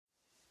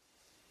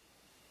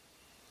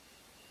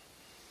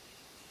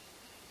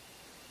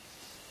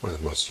One of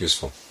the most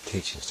useful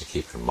teachings to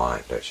keep in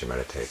mind as you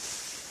meditate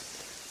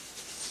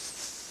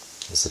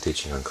is the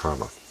teaching on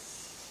karma.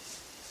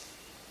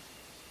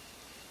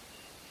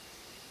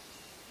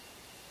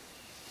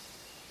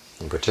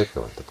 In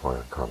particular, the point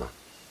on karma,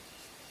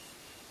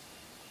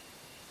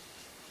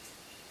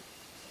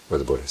 where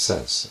the Buddha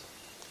says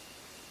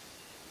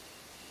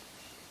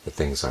that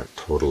things aren't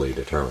totally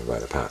determined by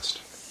the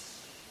past.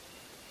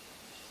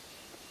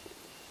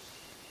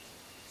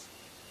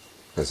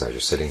 As you're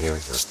sitting here,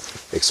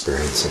 you're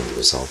experiencing the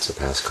results of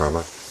past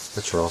karma,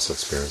 but you're also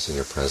experiencing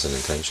your present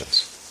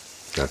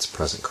intentions. That's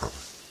present karma.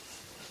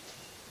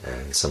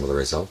 And some of the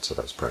results of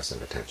those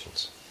present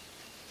intentions.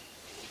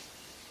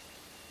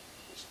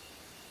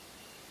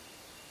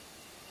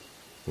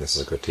 And this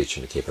is a good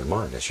teaching to keep in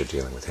mind as you're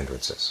dealing with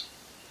hindrances.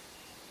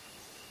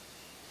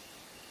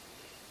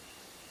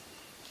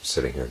 You're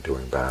sitting here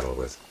doing battle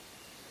with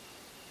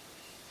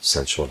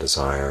sensual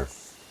desire,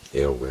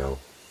 ill will,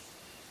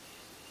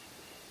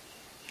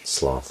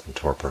 sloth and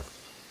torpor,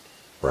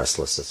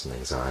 restlessness and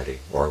anxiety,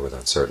 or with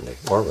uncertainty,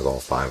 or with all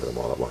five of them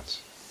all at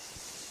once,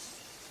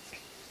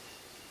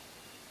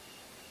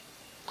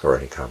 or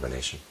any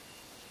combination.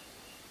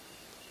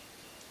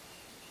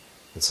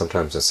 And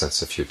sometimes a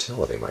sense of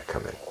futility might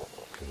come in.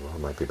 Well,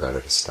 it might be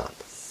better to stop.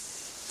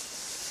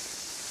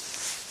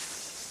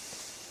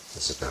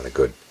 This is not a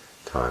good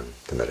time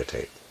to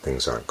meditate.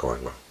 Things aren't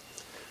going well.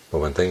 But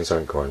when things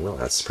aren't going well,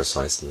 that's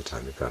precisely the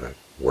time you've got to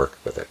work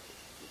with it.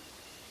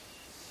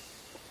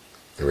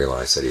 And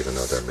realize that even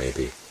though there may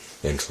be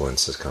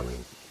influences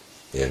coming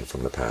in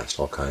from the past,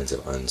 all kinds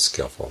of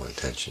unskillful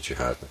intentions you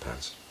had in the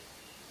past,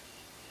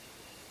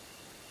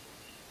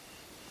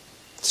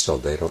 still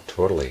they don't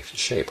totally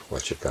shape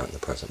what you've got in the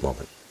present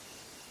moment.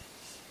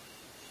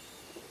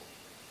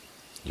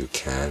 You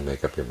can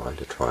make up your mind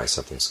to try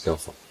something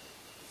skillful.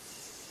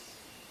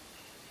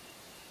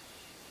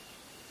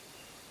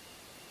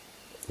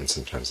 And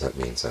sometimes that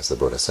means, as the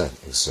Buddha said,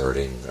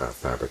 exerting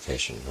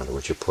fabrication. In other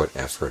words, you put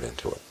effort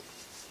into it.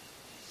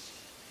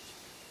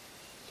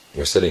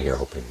 You're sitting here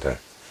hoping to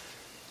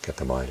get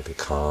the mind to be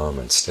calm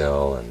and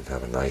still and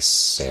have a nice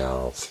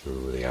sail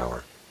through the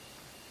hour.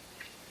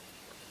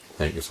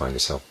 And you find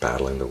yourself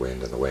battling the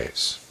wind and the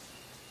waves.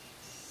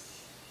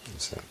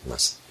 So it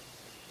must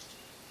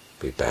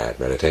be bad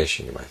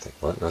meditation, you might think.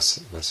 Well, that's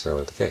not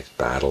necessarily the case.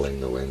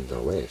 Battling the wind and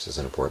the waves is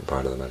an important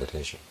part of the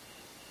meditation.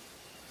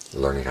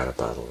 Learning how to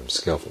battle them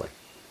skillfully.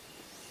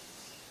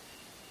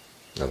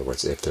 In other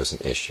words, if there's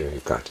an issue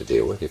you've got to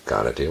deal with, you've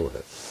got to deal with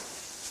it.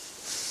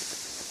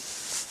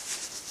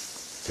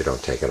 If you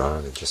don't take it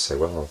on and just say,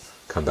 well, I'll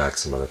come back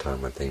some other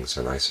time when things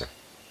are nicer,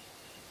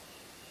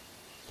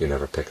 you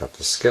never pick up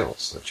the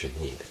skills that you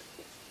need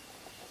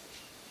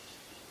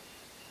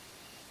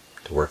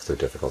to work through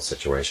difficult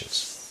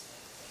situations.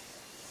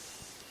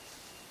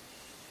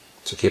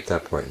 So keep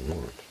that point in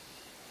mind.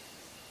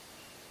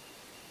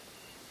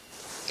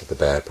 The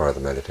bad part of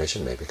the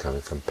meditation may be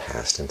coming from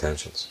past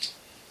intentions.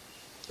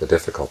 The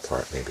difficult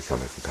part may be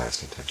coming from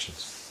past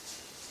intentions.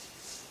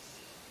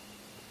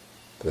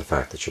 But the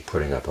fact that you're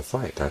putting up a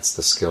fight, that's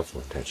the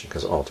skillful intention,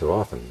 because all too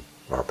often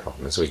our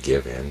problem is we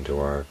give in to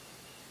our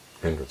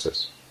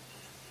hindrances.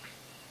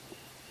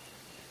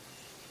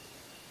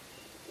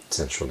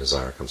 Sensual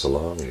desire comes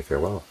along and you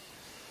feel, well,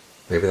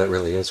 maybe that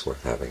really is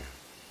worth having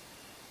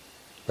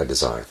a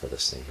desire for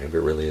this thing. Maybe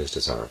it really is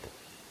desirable.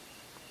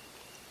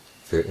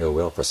 If you're ill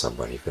will for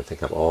somebody, you can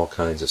think of all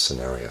kinds of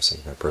scenarios,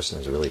 saying that person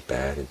has really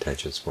bad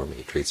intentions for me.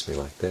 He treats me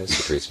like this,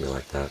 he treats me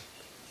like that.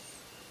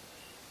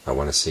 I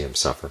want to see him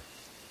suffer.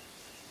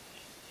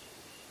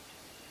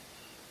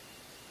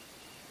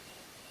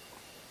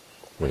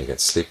 When you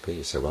get sleepy,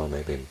 you say, well,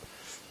 maybe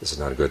this is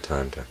not a good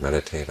time to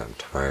meditate, I'm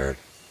tired.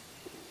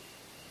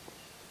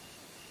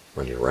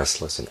 When you're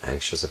restless and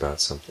anxious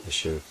about some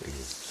issue, you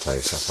tell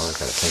yourself, oh, I've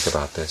got to think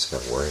about this, I've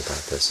got to worry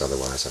about this,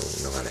 otherwise I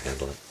won't know how to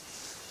handle it.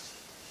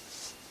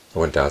 And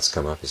when doubts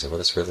come up, you say, well,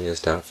 this really is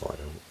doubtful.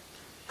 I don't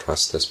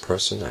trust this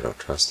person, I don't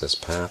trust this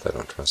path, I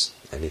don't trust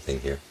anything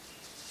here.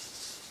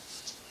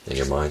 And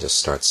your mind just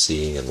starts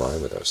seeing in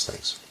line with those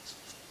things.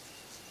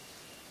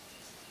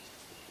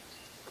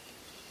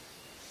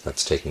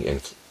 That's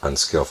taking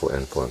unskillful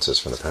influences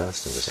from the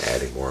past and just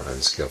adding more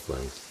unskillful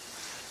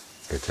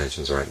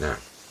intentions right now.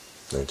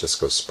 And it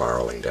just goes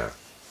spiraling down.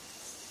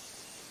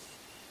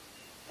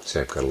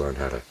 So I've got to learn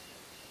how to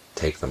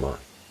take them on.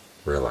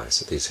 Realize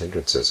that these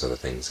hindrances are the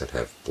things that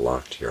have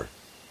blocked your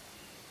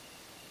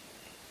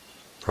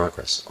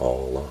progress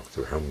all along,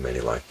 through how many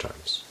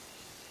lifetimes.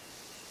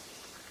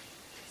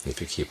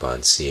 If you keep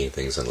on seeing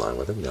things in line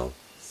with them, they'll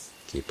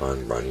keep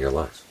on running your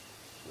life.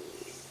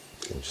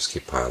 You can just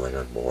keep piling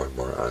on more and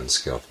more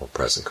unskillful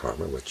present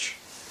karma, which,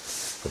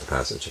 with the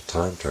passage of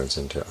time, turns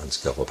into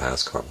unskillful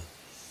past karma.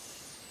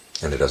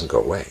 And it doesn't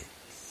go away.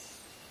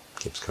 It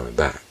keeps coming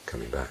back,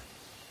 coming back.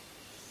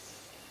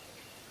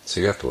 So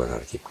you have to learn how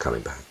to keep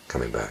coming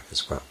back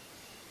as well.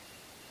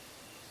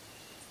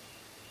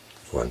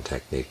 If one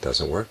technique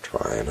doesn't work,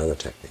 try another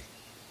technique.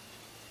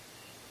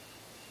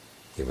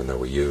 Even though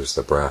we use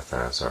the breath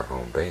as our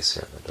home base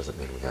here, that doesn't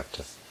mean we have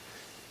to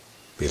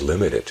be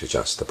limited to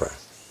just the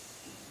breath.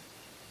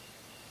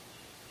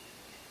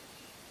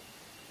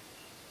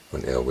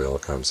 When ill will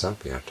comes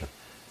up, you have to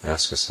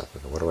ask yourself,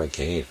 what do I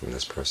gain from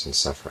this person's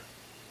suffering?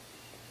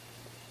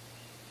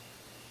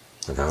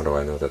 And how do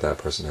I know that that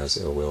person has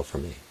ill will for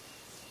me?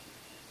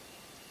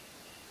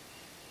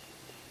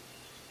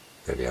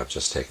 Maybe I've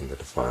just taken the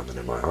defilement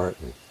in my heart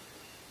and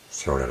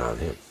thrown it on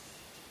him.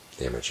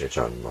 The image of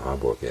Ajahn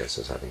Mahabhog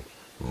is having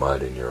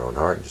mud in your own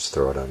heart and just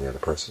throw it on the other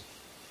person.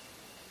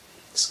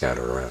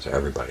 Scatter it around so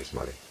everybody's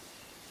muddy.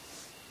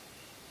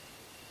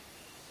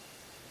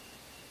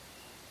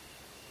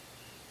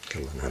 You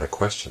can learn how to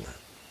question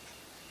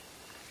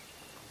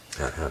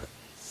that habit.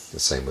 The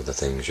same with the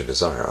things you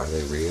desire. Are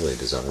they really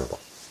desirable?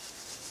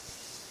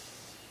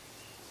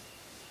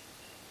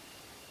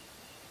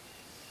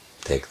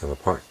 Take them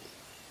apart.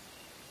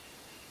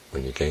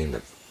 When you gain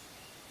them,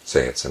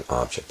 say it's an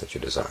object that you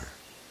desire.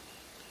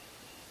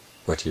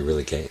 What do you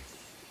really gain?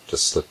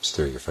 Just slips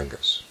through your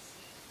fingers.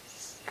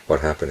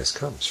 What happiness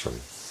comes from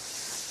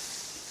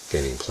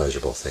gaining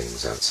pleasurable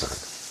things outside?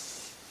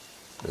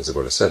 As the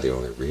Buddha said, the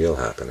only real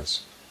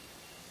happiness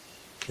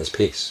is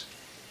peace.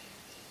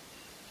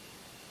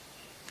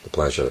 The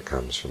pleasure that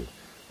comes from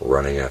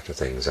running after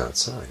things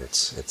outside,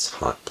 it's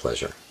hot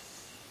pleasure.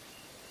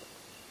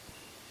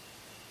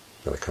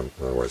 In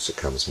other words, it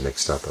comes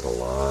mixed up with a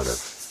lot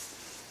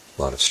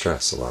of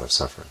stress, a lot of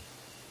suffering.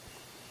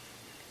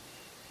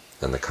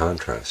 And the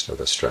contrast of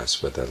the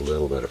stress with that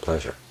little bit of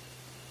pleasure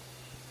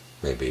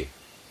may be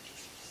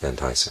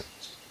enticing.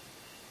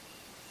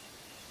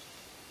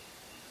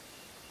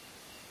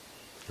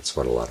 That's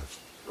what a lot of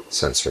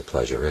sensory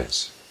pleasure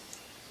is.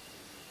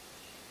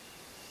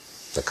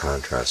 The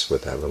contrast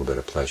with that little bit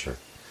of pleasure,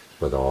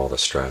 with all the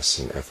stress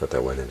and effort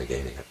that went into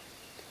gaining it.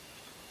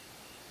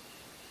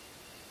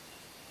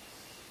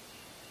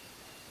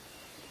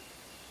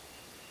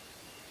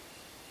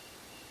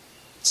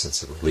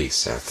 Sense of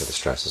release after the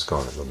stress is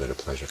gone, a little bit of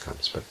pleasure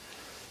comes, but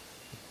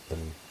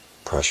then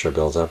pressure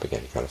builds up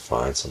again. You've got to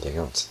find something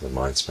else. The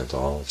mind spent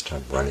all its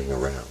time running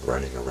around.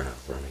 And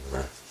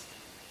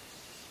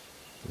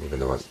even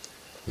though it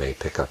may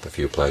pick up a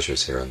few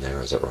pleasures here and there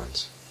as it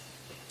runs,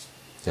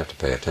 you have to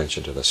pay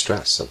attention to the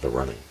stress of the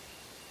running.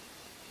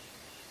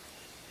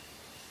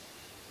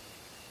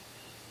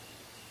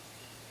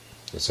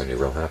 Is there any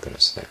real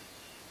happiness there?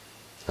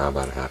 How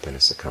about a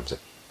happiness that comes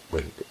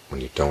when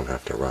you don't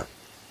have to run?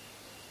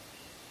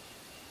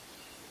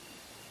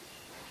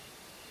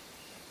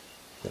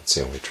 That's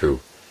the only true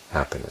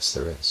happiness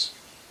there is.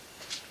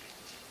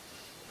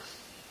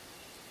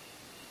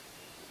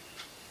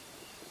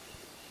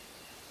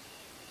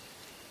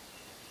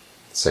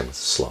 Same with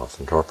sloth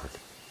and torpor.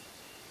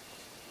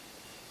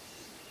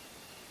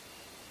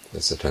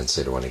 There's a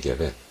tendency to want to give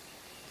in.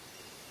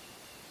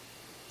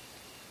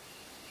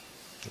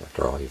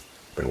 After all, you've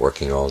been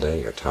working all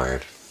day, you're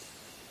tired,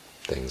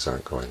 things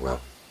aren't going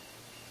well.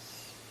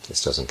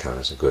 This doesn't count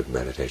as a good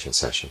meditation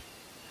session.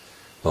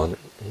 Well,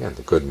 again,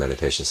 the good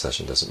meditation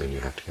session doesn't mean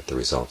you have to get the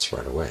results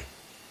right away.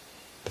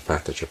 The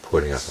fact that you're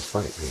putting up a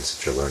fight means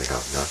that you're learning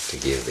how not to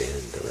give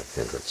in to the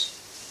hindrance.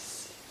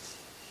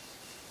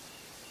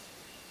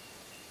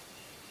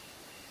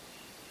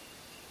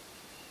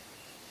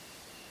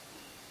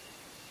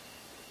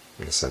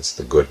 In a sense,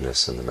 the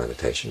goodness in the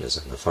meditation is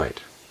in the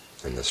fight,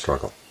 in the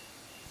struggle.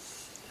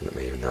 And it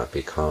may not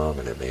be calm,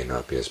 and it may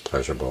not be as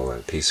pleasurable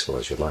and peaceful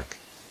as you'd like.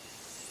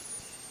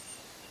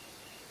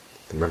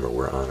 Remember,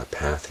 we're on a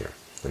path here.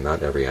 And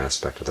not every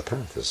aspect of the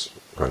path is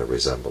going to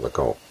resemble the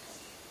goal.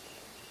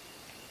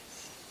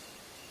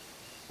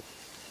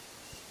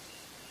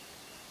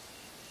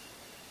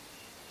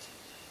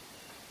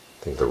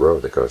 Think of the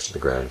road that goes to the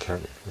Grand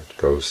Canyon. It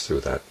goes through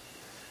that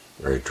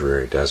very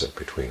dreary desert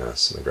between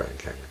us and the Grand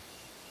Canyon.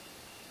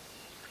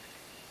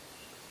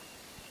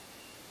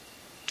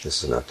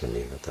 This is not to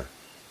mean that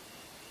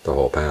the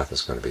whole path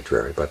is going to be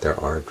dreary, but there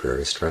are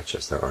dreary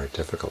stretches, there are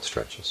difficult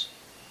stretches.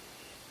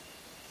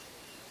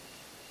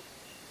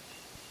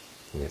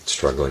 And yet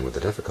struggling with the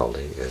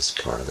difficulty is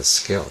part of the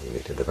skill you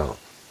need to develop.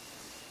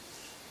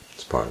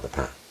 It's part of the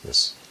path.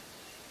 This,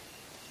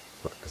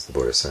 as the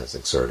Buddha says,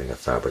 exerting a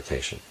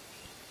fabrication.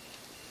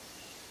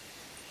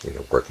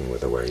 Either working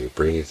with the way you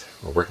breathe,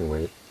 or working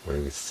with the way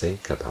you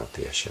think about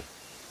the issue.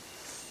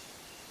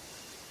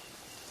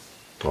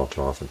 All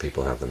too often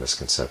people have the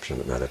misconception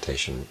that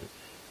meditation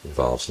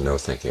involves no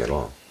thinking at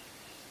all.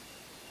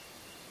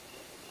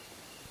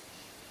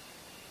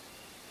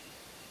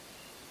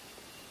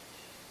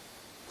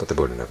 But the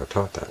Buddha never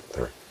taught that.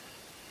 There are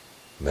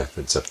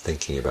methods of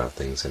thinking about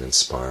things that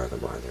inspire the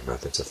mind. There are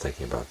methods of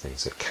thinking about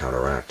things that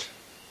counteract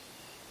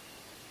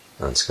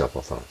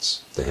unskillful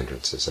thoughts, the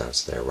hindrances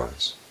as they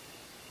arise.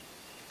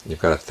 You've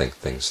got to think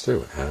things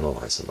through,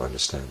 analyze them,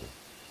 understand them.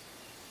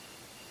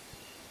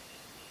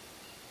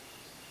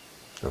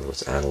 In other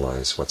words,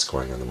 analyze what's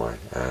going on in the mind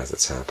as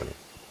it's happening.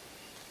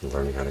 And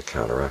learning how to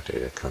counteract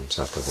it. It comes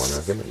up with one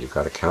argument, you've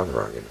got a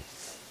counter-argument.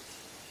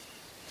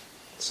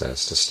 It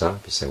says to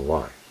stop, you say,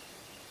 why?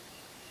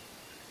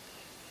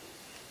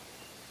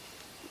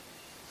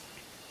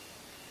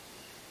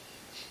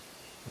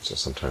 So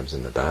sometimes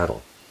in the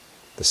battle,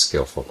 the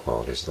skillful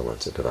qualities are the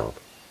ones that develop,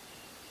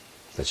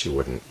 that you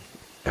wouldn't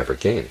ever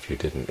gain if you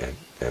didn't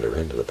enter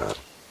into the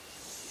battle.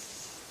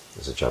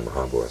 As Ajahn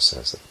Mahabua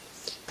says, that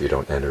if you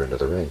don't enter into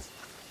the ring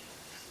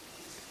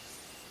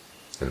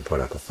and put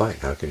up a fight,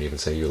 how can you even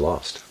say you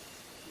lost?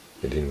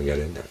 You didn't even get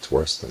in there. It's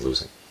worse than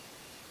losing.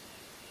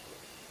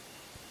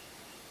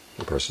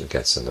 The person who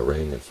gets in the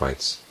ring and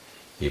fights,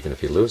 even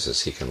if he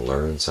loses, he can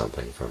learn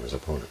something from his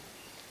opponent.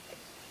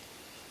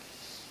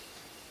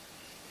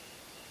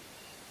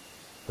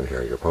 And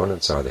here your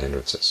opponents are the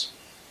hindrances.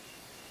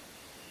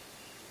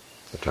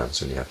 There are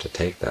times when you have to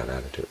take that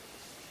attitude.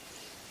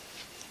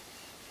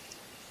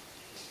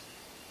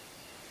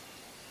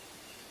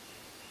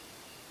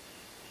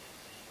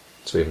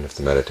 So even if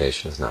the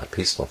meditation is not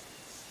peaceful,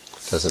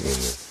 it doesn't mean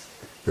that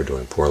you're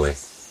doing poorly.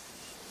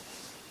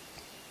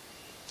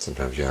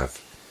 Sometimes you have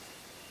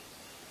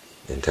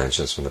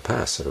intentions from the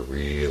past that are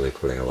really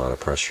putting a lot of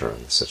pressure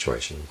on the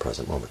situation in the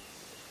present moment.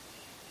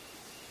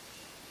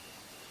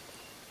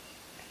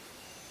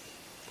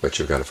 What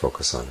you've got to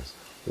focus on is,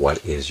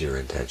 what is your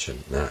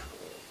intention now?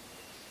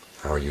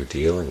 How are you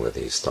dealing with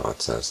these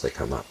thoughts as they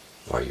come up?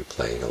 Are you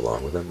playing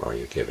along with them? Are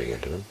you giving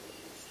into them?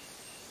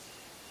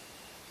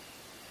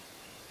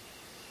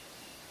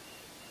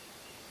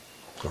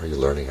 Or are you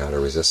learning how to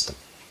resist them?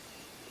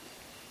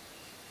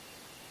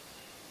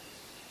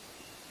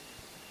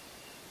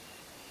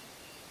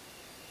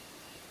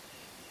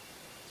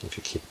 If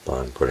you keep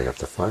on putting up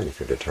the fight, if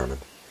you're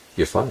determined,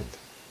 you find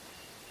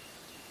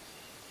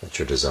that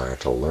your desire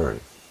to learn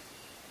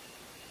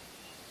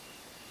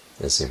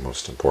is the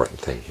most important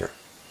thing here.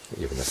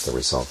 Even if the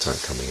results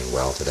aren't coming in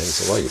well today, you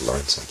say, well, you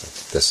learned something.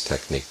 This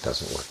technique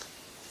doesn't work.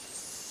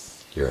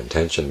 Your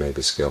intention may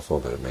be skillful,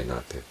 but it may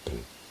not have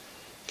been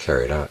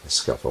carried out in a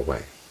skillful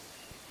way.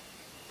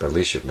 But at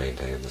least you've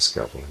maintained the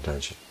skillful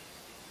intention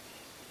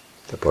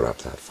to put up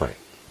that fight.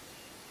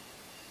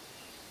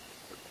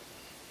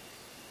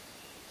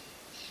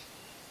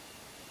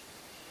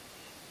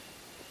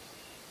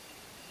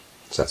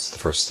 So that's the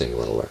first thing you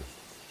want to learn.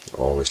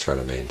 Always try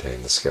to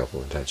maintain the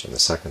skillful intention. The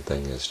second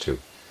thing is to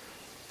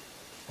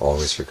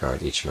always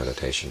regard each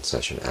meditation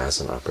session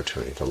as an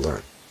opportunity to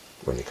learn.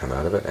 When you come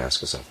out of it,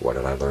 ask yourself, what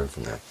did I learn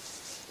from that?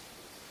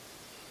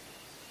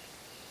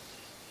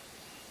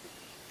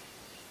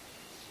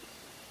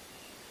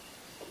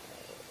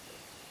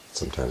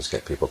 Sometimes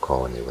get people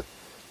calling me with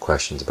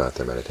questions about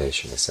their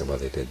meditation. They say, well,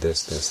 they did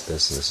this, this,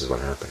 this, and this is what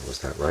happened. Was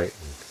that right?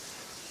 And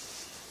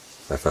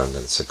I found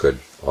that it's a good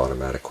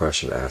automatic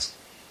question to ask.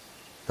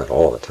 Not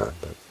all the time,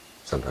 but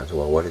sometimes,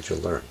 well, what did you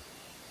learn?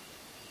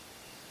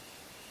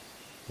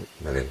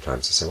 Many of the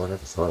times they say, well, I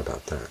never thought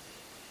about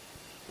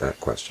that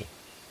question.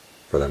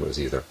 For them it was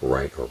either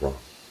right or wrong.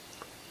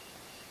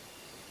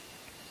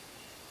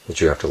 But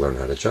you have to learn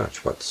how to judge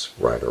what's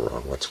right or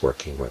wrong, what's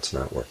working, what's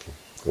not working,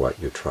 what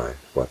you tried,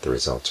 what the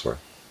results were,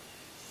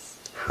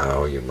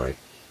 how you might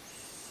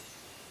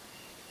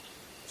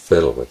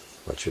fiddle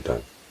with what you've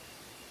done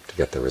to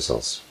get the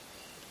results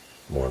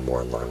more and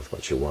more in line with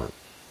what you want.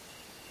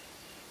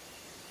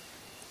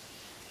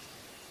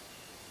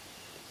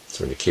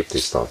 So when you keep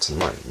these thoughts in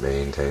mind,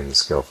 maintain the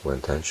skillful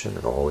intention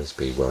and always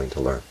be willing to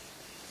learn.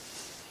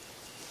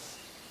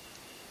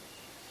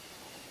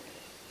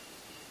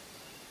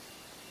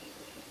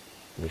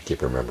 And you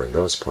keep remembering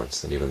those points,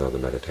 that even though the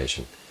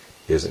meditation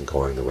isn't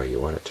going the way you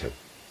want it to,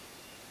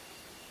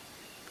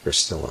 you're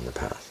still on the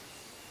path.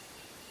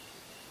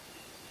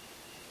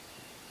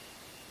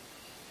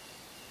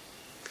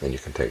 And you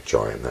can take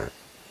joy in that.